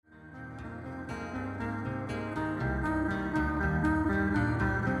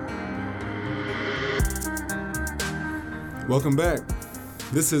Welcome back.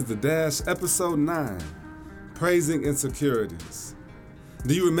 This is The Dash, episode 9, Praising Insecurities.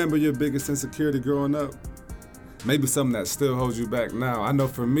 Do you remember your biggest insecurity growing up? Maybe something that still holds you back now. I know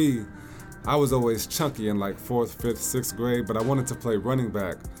for me, I was always chunky in like 4th, 5th, 6th grade, but I wanted to play running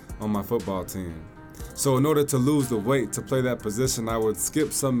back on my football team. So in order to lose the weight to play that position, I would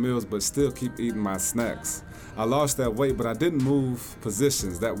skip some meals but still keep eating my snacks. I lost that weight, but I didn't move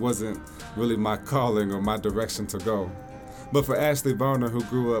positions. That wasn't really my calling or my direction to go. But for Ashley Varner, who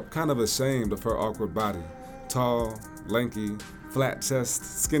grew up kind of ashamed of her awkward body, tall, lanky, flat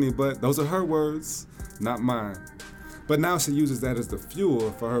chest, skinny butt, those are her words, not mine. But now she uses that as the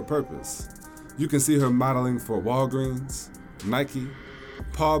fuel for her purpose. You can see her modeling for Walgreens, Nike,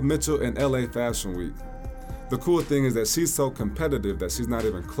 Paul Mitchel, and LA Fashion Week. The cool thing is that she's so competitive that she's not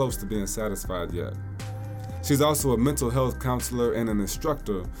even close to being satisfied yet. She's also a mental health counselor and an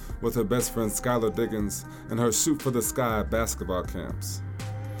instructor with her best friend Skylar Diggins and her Shoot for the Sky basketball camps.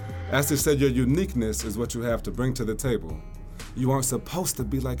 As she said, your uniqueness is what you have to bring to the table. You aren't supposed to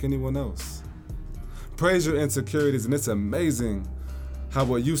be like anyone else. Praise your insecurities, and it's amazing how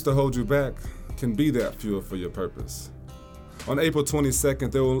what used to hold you back can be that fuel for your purpose. On April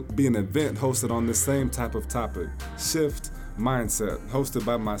 22nd, there will be an event hosted on this same type of topic, Shift Mindset, hosted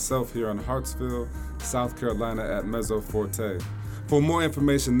by myself here in Hartsville, South Carolina at Mezzo Forte. For more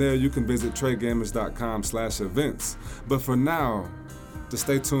information there, you can visit tradegamers.com/events. But for now, just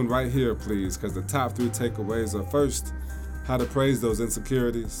stay tuned right here, please, because the top 3 takeaways are: first, how to praise those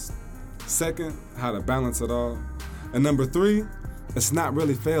insecurities; second, how to balance it all; and number 3, it's not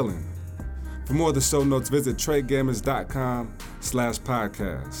really failing. For more of the show notes, visit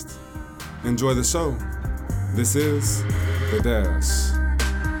tradegamers.com/podcast. Enjoy the show. This is The Dash.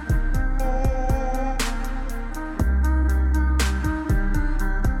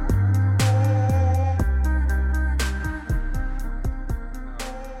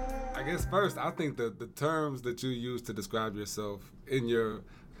 I guess first, I think that the terms that you use to describe yourself in your,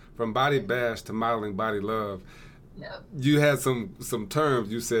 from body bash to modeling body love, Yep. You had some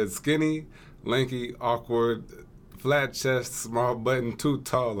terms. You said skinny, lanky, awkward, flat chest, small button, too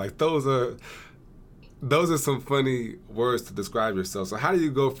tall. Like those are some funny words to describe yourself. So how do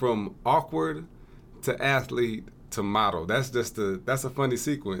you go from awkward to athlete to model? That's a funny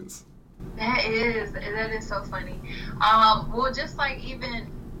sequence. That is so funny. Well, just like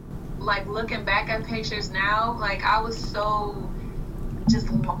even like looking back at pictures now, like I was so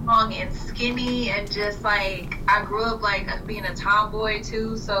just long and skinny, and just like I grew up like being a tomboy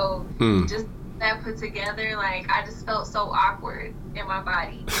too, so just that put together, like I just felt so awkward in my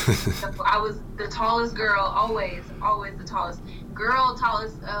body. I was the tallest girl, always the tallest girl, taller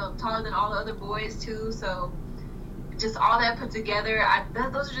than all the other boys too, so just all that put together,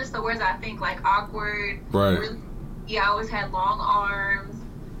 those are just the words I think, like awkward, right? Really, I always had long arms,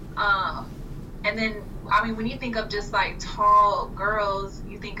 and then I mean, when you think of just like tall girls,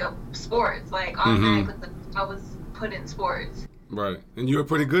 you think of sports. Like automatically, I was put in sports. Right, and you were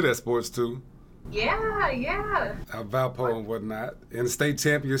pretty good at sports too. Yeah. Valpo and whatnot, and state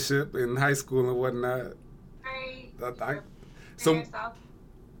championship in high school and whatnot. Right. So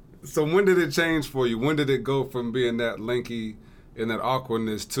when did it change for you? When did it go from being that lanky and that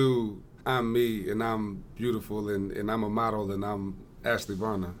awkwardness to I'm me and I'm beautiful and I'm a model and I'm Ashley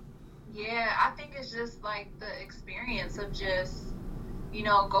Varner? Yeah, I think it's just like the experience of just,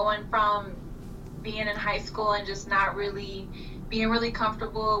 going from being in high school and just not really being really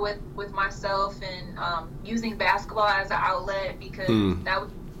comfortable with myself, and using basketball as an outlet, because that was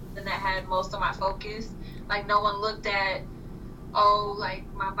something that had most of my focus. Like no one looked at, like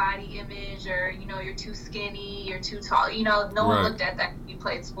my body image, or, you're too skinny, you're too tall. No one looked at that when you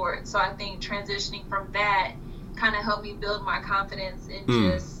played sports. So I think transitioning from that kind of helped me build my confidence in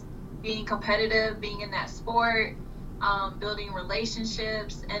just being competitive, being in that sport, building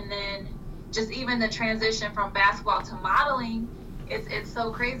relationships, and then just even the transition from basketball to modeling, it's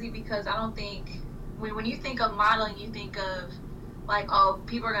so crazy, because I don't think, when you think of modeling, you think of like,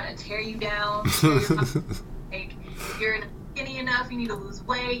 people are going to tear you down. Like, if you're skinny enough, you need to lose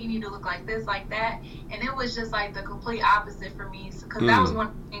weight, you need to look like this, like that. And it was just like the complete opposite for me, because that was one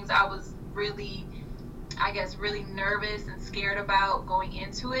of the things I was really nervous and scared about going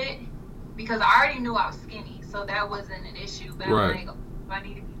into it, because I already knew I was skinny, so that wasn't an issue. But I'm like, do I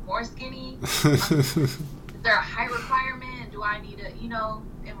need to be more skinny? Is there a height requirement? Do I need to,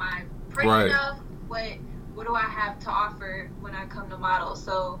 am I pretty enough? What do I have to offer when I come to model?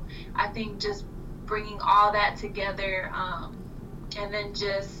 So I think just bringing all that together, and then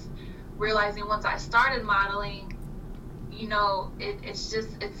just realizing once I started modeling, it's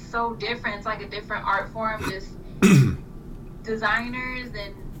so different. It's like a different art form. Just designers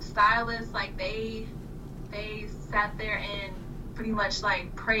and stylists, like they sat there and pretty much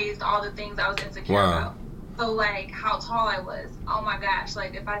like praised all the things I was insecure about. So like how tall I was. Oh my gosh,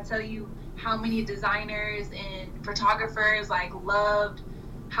 like if I tell you how many designers and photographers like loved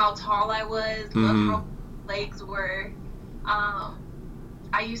how tall I was, loved how legs were.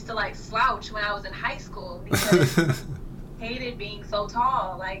 I used to like slouch when I was in high school because I hated being so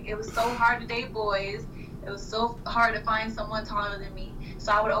tall. Like it was so hard to date boys. It was so hard to find someone taller than me.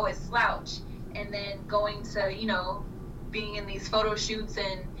 So I would always slouch. And then going to, you know, being in these photo shoots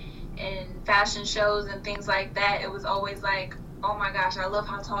and fashion shows and things like that, it was always like, oh my gosh, I love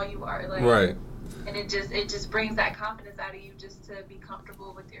how tall you are. Like, right. And it just brings that confidence out of you just to be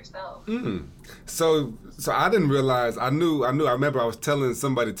comfortable with yourself. So I didn't realize, I remember I was telling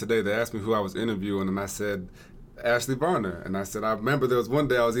somebody today, they asked me who I was interviewing, and I said, Ashley Varner. And I said, I remember there was one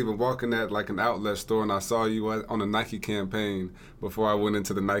day I was even walking at like an outlet store and I saw you on a Nike campaign before I went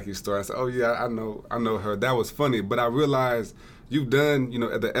into the Nike store. I said, oh yeah, I know her. That was funny. But I realized you've done, you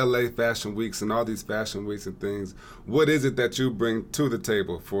know, at the LA Fashion Weeks and all these fashion weeks and things. What is it that you bring to the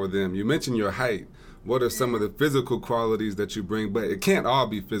table for them? You mentioned your height. What are some of the physical qualities that you bring? But it can't all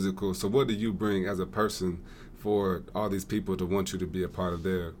be physical. So what do you bring as a person for all these people to want you to be a part of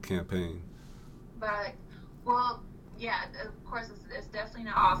their campaign? But, well, yeah, of course, it's definitely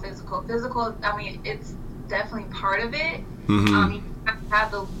not all physical. Physical, I mean, it's definitely part of it. You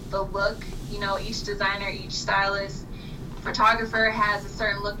have the look, you know, each designer, each stylist, photographer has a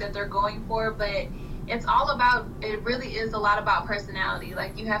certain look that they're going for, but it's all about, it really is a lot about personality.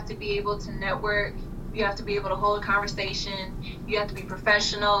 Like you have to be able to network, you have to be able to hold a conversation, you have to be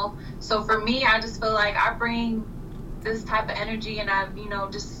professional. So for me, I just feel like I bring this type of energy, and I've, you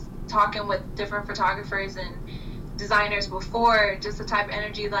know, just talking with different photographers and designers before, just the type of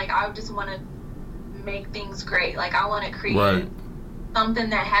energy, like I just want to make things great. Like I want to create something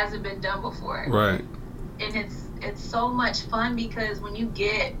that hasn't been done before. Right. And it's so much fun because when you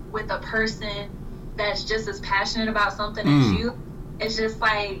get with a person that's just as passionate about something as you, it's just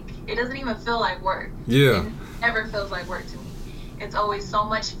like, it doesn't even feel like work. Yeah. It never feels like work to me. It's always so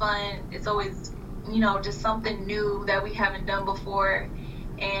much fun. It's always, you know, just something new that we haven't done before.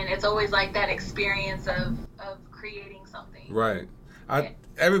 And it's always like that experience of creating something. Right.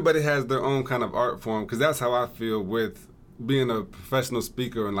 Everybody has their own kind of art form, because that's how I feel with being a professional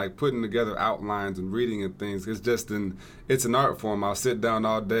speaker and like putting together outlines and reading and things. It's an art form. I'll sit down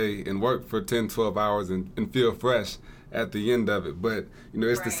all day and work for 10, 12 hours and feel fresh at the end of it. But, you know,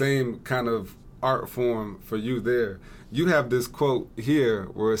 it's the same kind of art form for you there. You have this quote here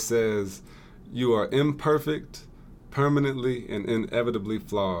where it says, "You are imperfect, permanently and inevitably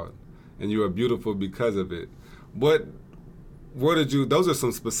flawed, and you are beautiful because of it." Those are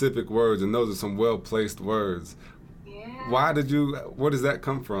some specific words, and those are some well-placed words. Yeah. Where does that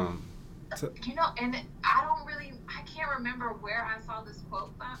come from? You know, and I can't remember where I saw this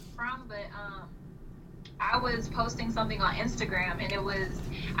quote from, but I was posting something on Instagram, and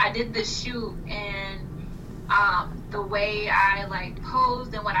I did this shoot, and the way I like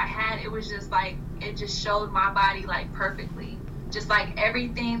posed and what I had, it was just like, it just showed my body like perfectly, just like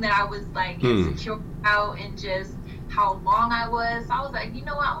everything that I was like insecure about, and just how long I was. So I was like, you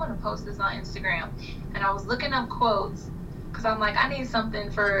know what, I'm gonna post this on Instagram. And I was looking up quotes because I'm like, I need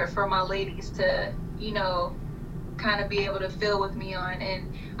something for my ladies to, you know, kind of be able to feel with me on.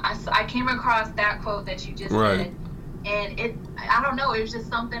 And I came across that quote that you just said, and I don't know, it was just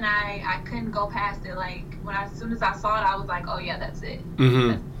something I couldn't go past it. Like as soon as I saw it, I was like, oh yeah, that's it.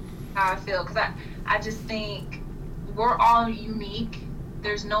 That's how I feel, because I just think we're all unique.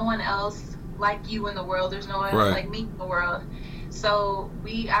 There's no one else like you in the world. There's no one else like me in the world. So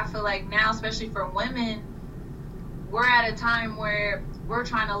I feel like now, especially for women, we're at a time where we're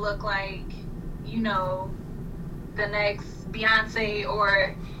trying to look like, you know, the next Beyonce,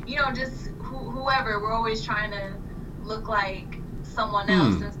 or, you know, just whoever. We're always trying to look like someone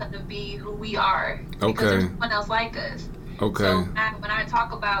else instead of be who we are, because there's no one else like us. Okay. So when I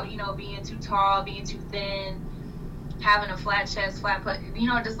talk about, you know, being too tall, being too thin, having a flat chest, flat butt, you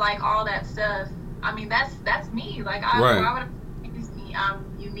know, just like all that stuff, I mean, that's me. Like, why would I'm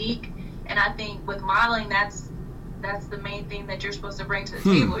unique, and I think with modeling, that's the main thing that you're supposed to bring to the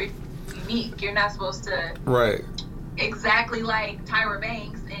table. You're unique. You're not supposed to exactly like Tyra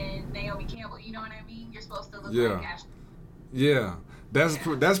Banks and Naomi Campbell. You know what I mean? You're supposed to look like Ashley. Yeah, that's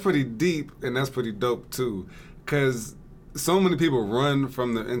pretty deep, and that's pretty dope too, because so many people run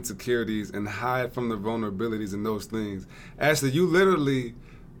from the insecurities and hide from the vulnerabilities and those things. Ashley, you literally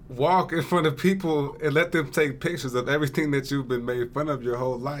walk in front of people and let them take pictures of everything that you've been made fun of your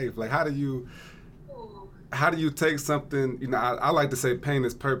whole life. Like, how do you... how do you take something, I like to say pain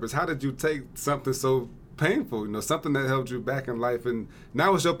is purpose. How did you take something so painful, something that held you back in life, and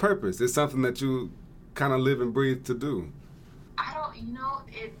now it's your purpose? It's something that you kind of live and breathe to do.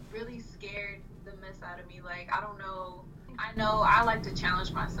 It really scared the mess out of me. Like, I don't know. I know I like to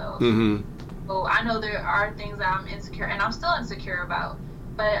challenge myself. Mm-hmm. So I know there are things that I'm insecure, and I'm still insecure about.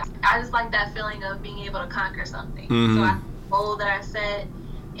 But I just like that feeling of being able to conquer something. Mm-hmm. So I have a goal that I set,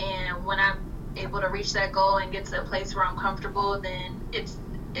 and when I'm able to reach that goal and get to a place where I'm comfortable, then it's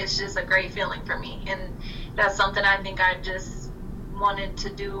just a great feeling for me. And that's something I think I just wanted to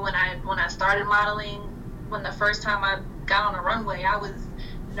do when I started modeling. When the first time I got on a runway, I was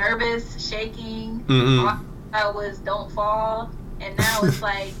nervous, shaking. Mm-hmm. All I was don't fall. And now it's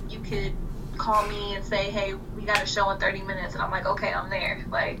like you could call me and say, hey, we got a show in 30 minutes. And I'm like, okay, I'm there.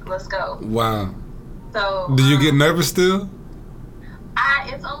 Like, let's go. Wow. So do you get nervous still?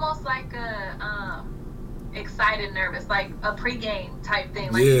 It's almost like a excited nervous, like a pregame type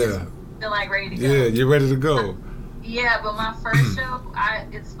thing. Like, yeah. You just feel like ready to go. Yeah, you're ready to go. Yeah, but my first show,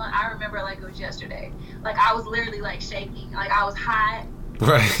 it's fun. I remember like it was yesterday. Like, I was literally like shaking. Like, I was hot.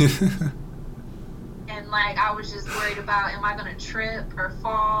 Right. And like, I was just worried about, am I gonna trip or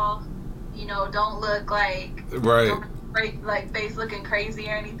fall? Don't look like, right. Don't break, like, face looking crazy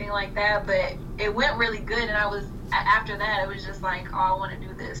or anything like that. But it went really good, and after that, it was just like, oh, I want to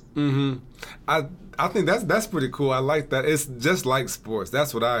do this. Mm-hmm. I think that's pretty cool. I like that. It's just like sports.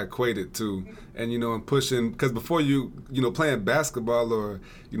 That's what I equate it to. And, and pushing, because before playing basketball or,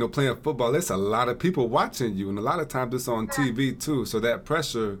 playing football, there's a lot of people watching you. And a lot of times it's on TV too. So that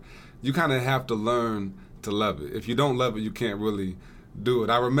pressure, you kind of have to learn to love it. If you don't love it, you can't really do it.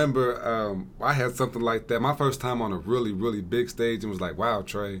 I remember I had something like that. My first time on a really, really big stage and was like, wow,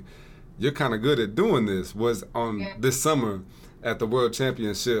 Trey, you're kind of good at doing this, was on this summer at the World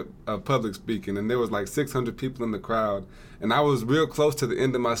Championship of Public Speaking, and there was like 600 people in the crowd, and I was real close to the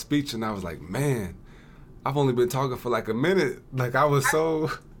end of my speech, and I was like, man, I've only been talking for like a minute. Like, I was so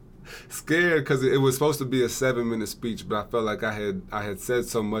scared because it was supposed to be a 7-minute speech, but I felt like I had said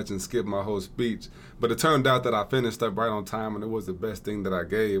so much and skipped my whole speech. But it turned out that I finished up right on time, and it was the best thing that I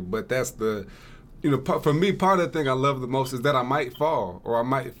gave. But that's the for me, part of the thing I love the most is that I might fall, or I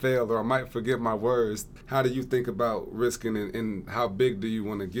might fail, or I might forget my words. How do you think about risking, and how big do you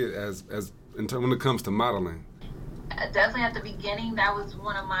want to get when it comes to modeling? Definitely at the beginning, that was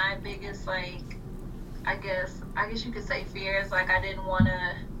one of my biggest, like, I guess you could say fears. Like, I didn't want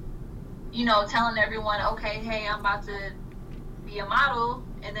to, telling everyone, okay, hey, I'm about to be a model,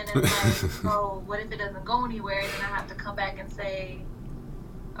 and then it's like, oh, what if it doesn't go anywhere? And then I have to come back and say,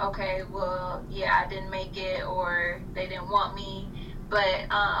 okay, well, yeah, I didn't make it, or they didn't want me. But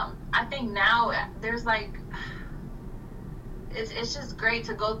I think now there's like, it's just great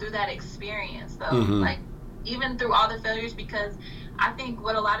to go through that experience, though. Mm-hmm. Like, even through all the failures, because I think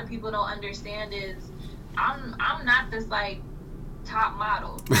what a lot of people don't understand is I'm not this like top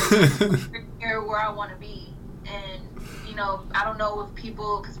model here where I want to be. And I don't know if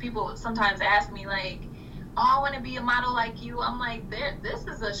because people sometimes ask me like, oh, I want to be a model like you. I'm like, this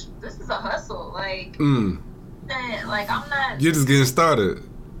is a hustle. Like, like, I'm not. You're just getting started.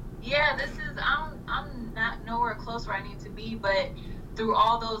 Yeah, I'm not nowhere close where I need to be. But through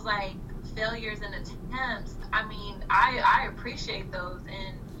all those like failures and attempts, I mean, I appreciate those,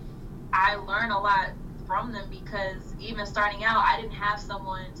 and I learn a lot from them, because even starting out, I didn't have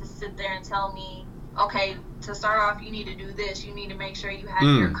someone to sit there and tell me, okay, to start off, you need to do this. You need to make sure you have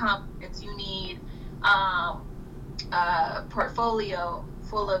your confidence. You need portfolio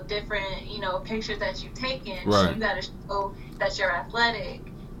full of different, pictures that you've taken. Right. So you got to show that you're athletic,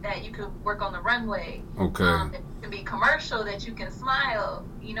 that you could work on the runway. Okay. It can be commercial, that you can smile.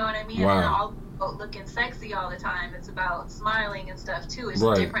 You know what I mean? Wow. And all about looking sexy all the time. It's about smiling and stuff too. It's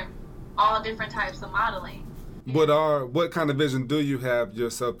right. All different types of modeling. What kind of vision do you have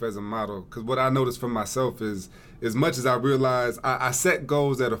yourself as a model? Because what I noticed for myself is, as much as I realize, I set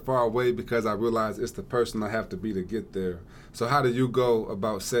goals that are far away because I realize it's the person I have to be to get there. So how do you go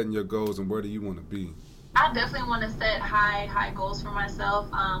about setting your goals, and where do you want to be? I definitely want to set high goals for myself,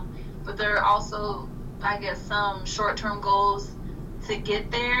 but there are also, I guess, some short-term goals to get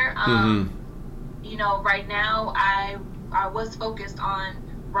there. Right now I was focused on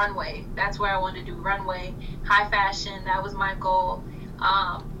runway. That's where I wanted to do runway, high fashion. That was my goal.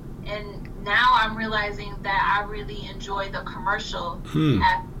 And now I'm realizing that I really enjoy the commercial,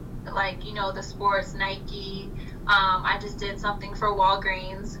 like, the sports, Nike. I just did something for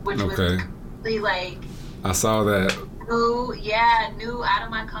Walgreens, which was really like, I saw that. New, out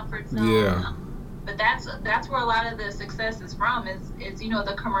of my comfort zone. Yeah. But that's where a lot of the success is from, is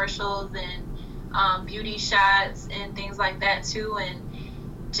the commercials, and beauty shots and things like that too, and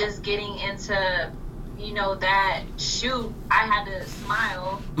just getting into, that shoot, I had to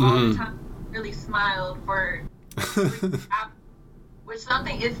smile all the time. Really smiled for which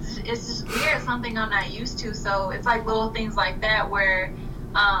something it's just weird, something I'm not used to. So it's like little things like that where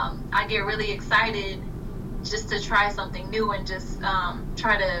I get really excited just to try something new and just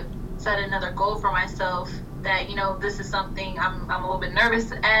try to set another goal for myself that, this is something I'm a little bit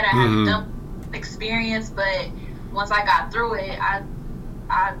nervous at. I haven't done experience, but once I got through it, I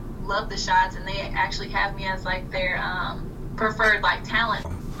love the shots, and they actually have me as like their preferred like talent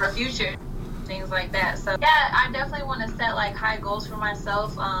for future things like that. So yeah, I definitely want to set like high goals for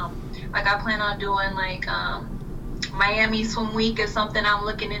myself. Like I plan on doing like Miami Swim Week is something I'm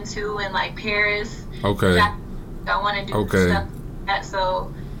looking into, and like Paris. Okay. I want to do stuff like that.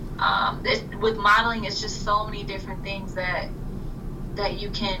 So with modeling, it's just so many different things that you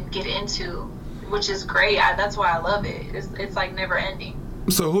can get into, which is great. That's why I love it. It's like never ending.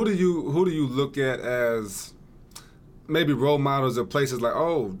 So who do you look at as maybe role models or places like,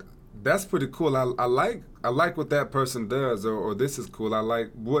 oh, that's pretty cool. I like what that person does, or this is cool. I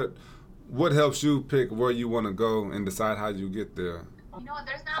like what helps you pick where you want to go and decide how you get there.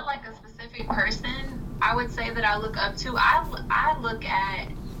 There's not like a specific person I would say that I look up to. I look at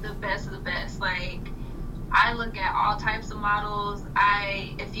the best of the best. Like I look at all types of models.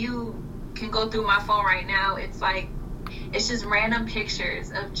 If you can go through my phone right now, it's just random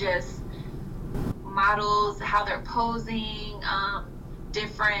pictures of just models, how they're posing,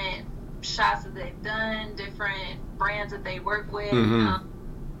 different shots that they've done, different brands that they work with.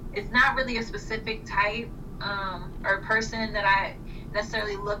 It's not really a specific type or person that I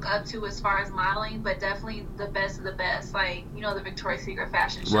necessarily look up to as far as modeling, but definitely the best of the best. Like, the Victoria's Secret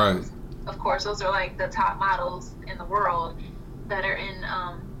fashion shows. Right. Of course, those are like the top models in the world that are in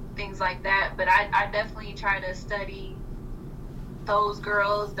things like that. But I definitely try to study those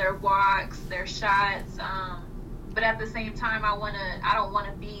girls, their walks, their shots. But at the same time, I don't want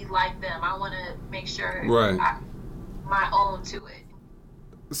to be like them. I want to make sure my own to it.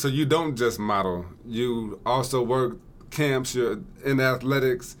 So you don't just model. You also work camps, you're in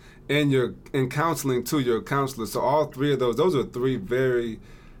athletics, and you're in counseling too. You're a counselor. So all three of those are three very...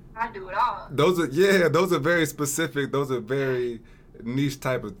 I do it all. Those are very specific. Those are very niche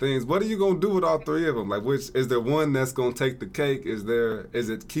type of things. What are you going to do with all three of them? Like, is there one that's going to take the cake? Is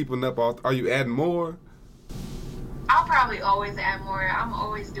it keeping up? Are you adding more? I'll probably always add more. I'm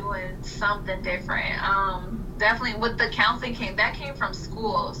always doing something different. Definitely with the counseling that came from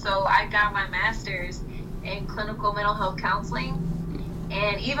school. So I got my master's in clinical mental health counseling.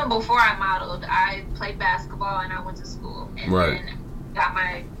 And even before I modeled, I played basketball and I went to school. And then got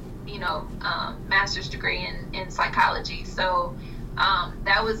my, master's degree in psychology. So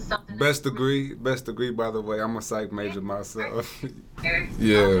that was something. Best degree, by the way. I'm a psych major myself.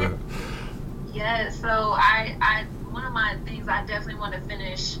 Yeah. Yeah, so I one of my things, I definitely want to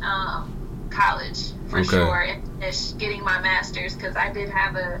finish college for sure, and finish getting my master's, because I did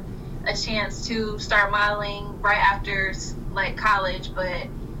have a chance to start modeling right after like college, but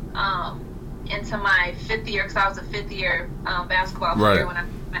into my fifth year, because I was a fifth year basketball player when I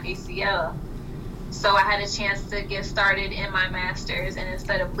had my ACL. So I had a chance to get started in my master's, and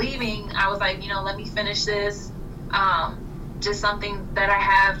instead of leaving, I was like, let me finish this. Just something that I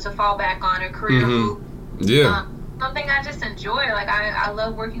have to fall back on, a career move. Yeah. Something I just enjoy. Like I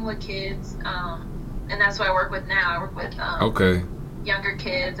love working with kids, and that's what I work with now. I work with younger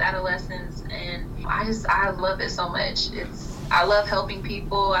kids, adolescents, and I love it so much. I love helping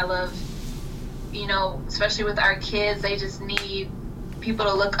people. I love, especially with our kids, they just need people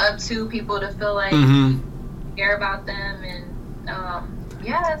to look up to, people to feel like care about them, and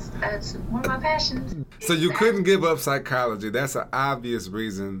that's one of my passions. So you couldn't give up psychology. That's an obvious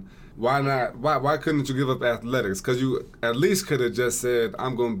reason. Why not? Why couldn't you give up athletics? Because you at least could have just said,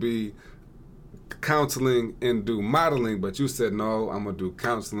 I'm going to be counseling and do modeling, but you said, no, I'm going to do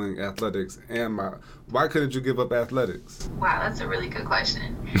counseling, athletics, and why couldn't you give up athletics? Wow, that's a really good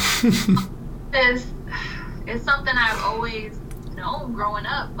question. It's something I've always known growing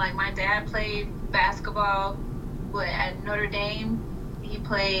up. Like my dad played basketball at Notre Dame. He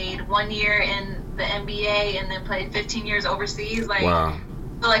played 1 year in the NBA and then played 15 years overseas. Like, wow.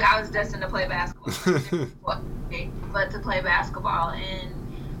 So like I was destined to play basketball, but to play basketball. And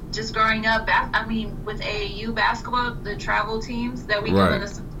just growing up, with AAU basketball, the travel teams that we do in the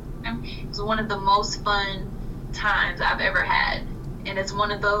summer, it was one of the most fun times I've ever had. And it's one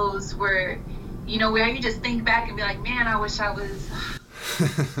of those where you just think back and be like, man, I wish I was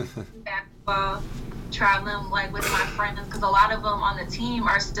basketball traveling like with my friends, because a lot of them on the team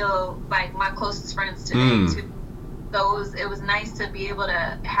are still like my closest friends today too. So it was nice to be able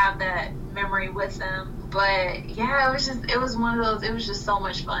to have that memory with them. But yeah, it was one of those. It was just so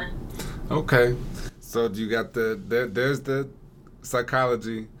much fun. Okay, so you got there's the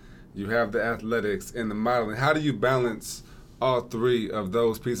psychology, you have the athletics, and the modeling. How do you balance all three of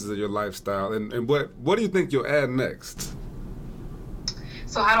those pieces of your lifestyle? And what do you think you'll add next?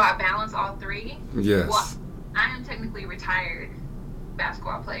 So how do I balance all three? Yes. Well, I am technically retired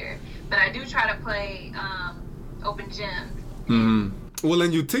basketball player, but I do try to play open gyms. Mm-hmm. Well,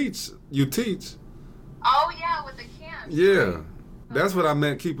 and you teach. Oh yeah, with the camps. Yeah, that's what I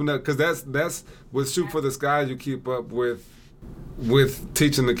meant, keeping up, because that's with Shoot for the Sky. You keep up with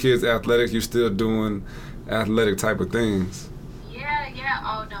teaching the kids athletics. You're still doing athletic type of things. Yeah.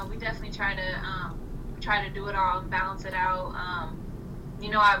 Oh no, we definitely try to do it all and balance it out.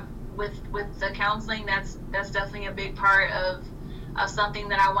 With the counseling, that's definitely a big part of something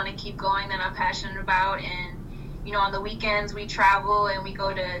that I want to keep going, that I'm passionate about. And on the weekends we travel and we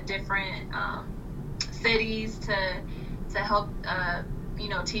go to different cities to help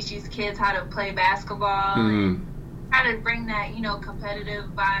teach these kids how to play basketball and try to bring that competitive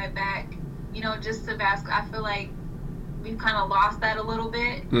vibe back just to basketball. I feel like we've kind of lost that a little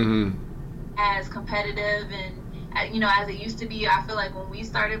bit as competitive and as it used to be. I feel like when we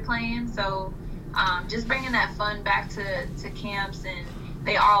started playing, so just bringing that fun back to camps, and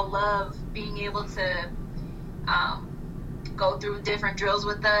they all love being able to go through different drills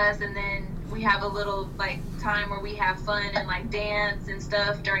with us, and then we have a little like time where we have fun and like dance and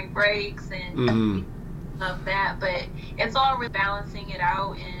stuff during breaks, and love that. But it's all really balancing it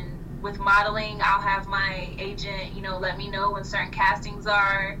out. And with modeling, I'll have my agent let me know when certain castings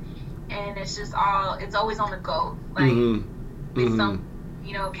are, and it's always on the go. Like some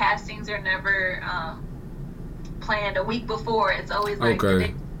castings are never planned a week before. It's always like the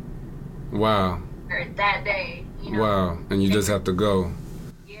day, wow, or that day. Wow, and you just have to go.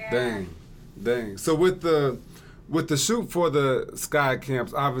 Yeah. Dang. So with the Shoot for the Sky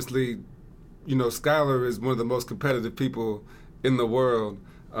camps, obviously, Skylar is one of the most competitive people in the world,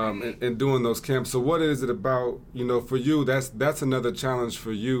 in doing those camps. So what is it about, for you? That's another challenge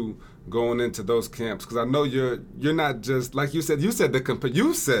for you going into those camps, because I know you're not just like you said the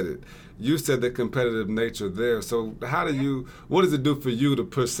competitive nature there. So what does it do for you to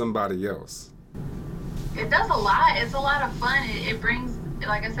push somebody else? It does a lot. It's a lot of fun. It brings,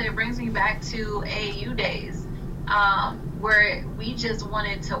 like I said, it brings me back to AAU days, where we just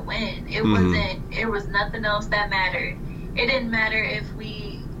wanted to win. It was nothing else that mattered. It didn't matter if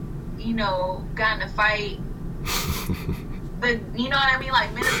we, got in a fight, but you know what I mean?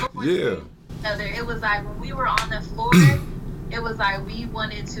 Like minutes before each other. It was like when we were on the floor, it was like we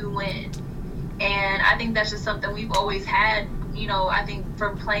wanted to win. And I think that's just something we've always had, I think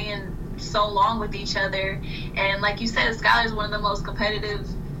from playing so long with each other. And like you said, Skylar's one of the most competitive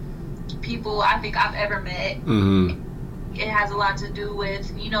people I think I've ever met. It has a lot to do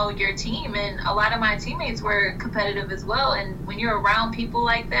with your team, and a lot of my teammates were competitive as well. And when you're around people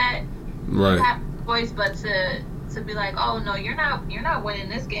like that, you have no choice but to be like, oh no, you're not winning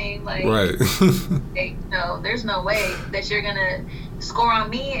this game. Like, hey, no, there's no way that you're gonna score on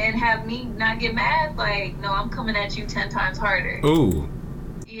me and have me not get mad. Like, no, I'm coming at you 10 times harder. Ooh.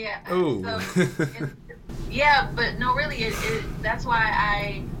 Yeah. Ooh. So yeah, but no, really, that's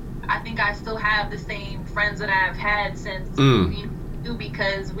why I think I still have the same friends that I've had since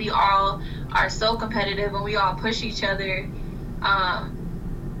because we all are so competitive and we all push each other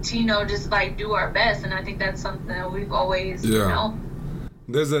to just like do our best. And I think that's something that we've always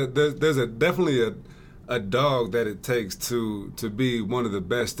There's definitely a dog that it takes to be one of the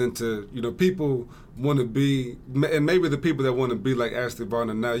best, and to people want to be, and maybe the people that want to be like Ashley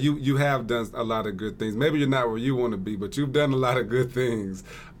Varner now, you have done a lot of good things. Maybe you're not where you want to be, but you've done a lot of good things,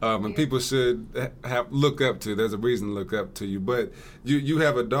 and people should look up to. There's a reason to look up to you, but you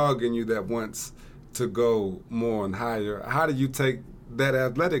have a dog in you that wants to go more and higher. How do you take that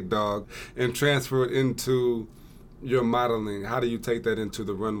athletic dog and transfer it into your modeling? How do you take that into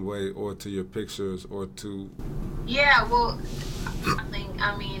the runway or to your pictures or to... Yeah, well,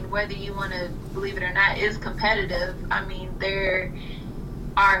 I mean, whether you want to believe it or not, is competitive. I mean, there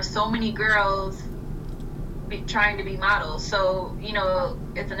are so many girls trying to be models. So,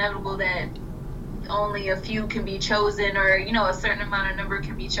 it's inevitable that only a few can be chosen, or, a certain amount of number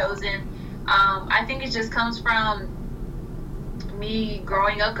can be chosen. I think it just comes from me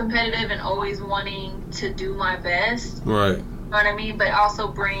growing up competitive and always wanting to do my best. Right. You know what I mean? But also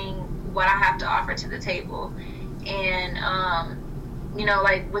bring what I have to offer to the table. And you know,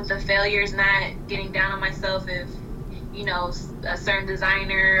 like with the failures, not getting down on myself if, you know, a certain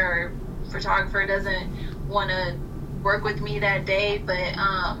designer or photographer doesn't want to work with me that day. But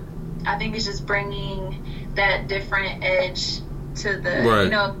I think it's just bringing that different edge to the, right. you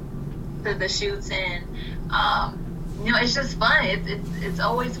know, to the shoots. And, you know, it's just fun. It's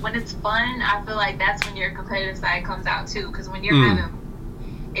always, when it's fun, I feel like that's when your competitive side comes out too. Because when you're having,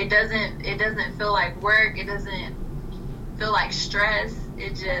 it doesn't feel like work. It doesn't feel like stress.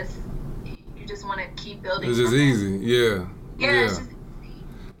 It just, you just want to keep building. It's just easy. Yeah. It's just easy.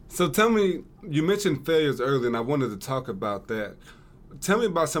 So tell me, you mentioned failures earlier, and I wanted to talk about that. Tell me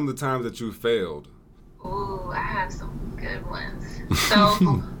about some of the times that you failed. Ooh, I have some good ones.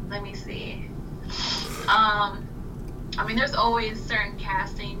 So let me see. I mean, there's always certain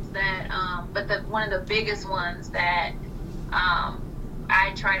castings that, but one of the biggest ones that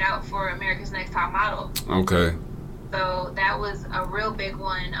I tried out for America's Next Top Model. Okay. So that was a real big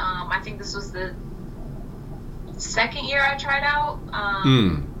one. I think this was the second year I tried out.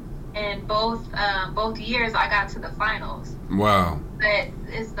 And both years I got to the finals. Wow. But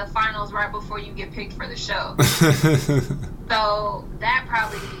it's the finals right before you get picked for the show. So that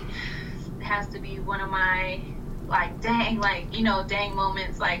probably has to be one of my dang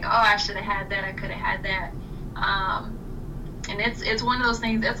moments. Like, oh, I should have had that. I could have had that. And it's one of those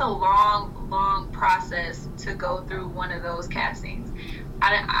things. It's a long process to go through one of those castings.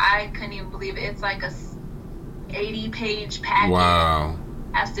 I couldn't even believe it. It's like a 80-page packet. Wow.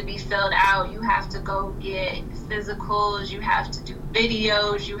 Has to be filled out. You have to go get physicals. You have to do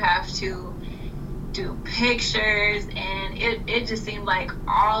videos. You have to do pictures. And it just seemed like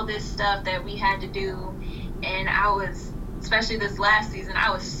all this stuff that we had to do. And I was, especially this last season,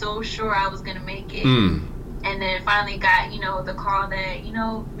 I was so sure I was going to make it. And then finally got, you know, the call that, you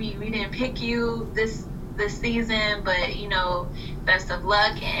know, we didn't pick you this season, but, you know, best of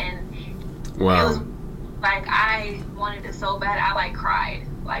luck. And wow. It was like, I wanted it so bad, I cried.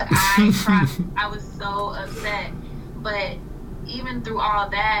 I cried. I was so upset. But even through all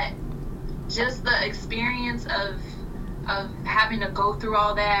that, just the experience of having to go through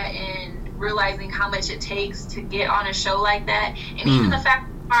all that and realizing how much it takes to get on a show like that, and even the fact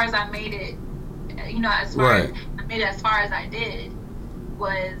as far as I made it, you know, as far as I made it as far as I did,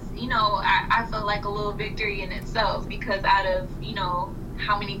 was, you know, I felt like a little victory in itself, because out of, you know,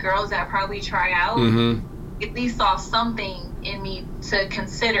 how many girls that probably try out, at least saw something in me to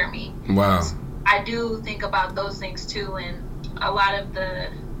consider me. Wow. So I do think about those things too, and a lot of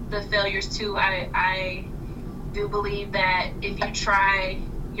the failures too. I do believe that if you try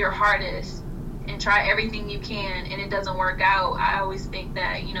your hardest and try everything you can and it doesn't work out, I always think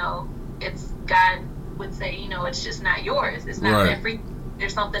that, you know, it's God would say, you know, it's just not yours. It's not meant for you.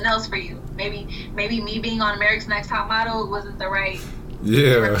 There's something else for you. Maybe me being on America's Next Top Model wasn't the right.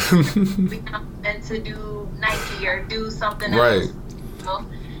 Yeah. And to do Nike or do something else. You know?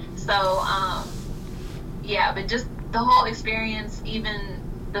 So, yeah, but just the whole experience,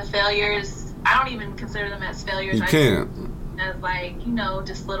 even the failures, I don't even consider them as failures. You can't. As you know,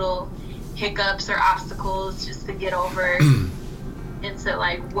 just little hiccups or obstacles just to get over into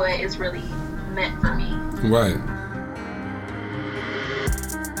what is really meant for me. Right.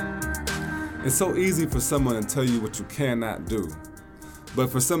 It's so easy for someone to tell you what you cannot do. But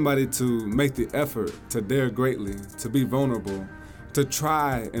for somebody to make the effort, to dare greatly, to be vulnerable, to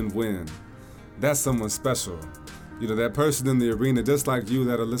try and win, that's someone special. You know, that person in the arena, just like you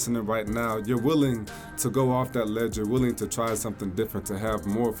that are listening right now, you're willing to go off that ledge, you're willing to try something different, to have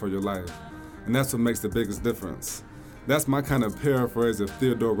more for your life. And that's what makes the biggest difference. That's my kind of paraphrase of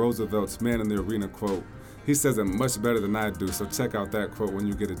Theodore Roosevelt's Man in the Arena quote. He says it much better than I do, so check out that quote when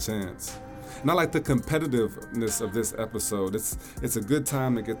you get a chance. And I like the competitiveness of this episode. It's a good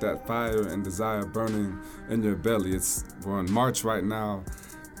time to get that fire and desire burning in your belly. We're on March right now.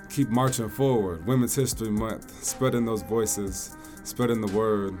 Keep marching forward. Women's History Month. Spreading those voices. Spreading the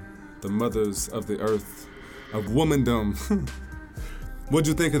word. The mothers of the earth. Of womandom. What'd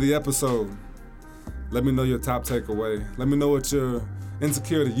you think of the episode? Let me know your top takeaway. Let me know what your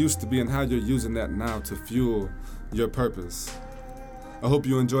insecurity used to be and how you're using that now to fuel your purpose. I hope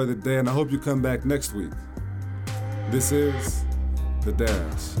you enjoy the day, and I hope you come back next week. This is The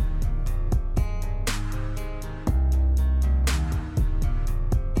Dash.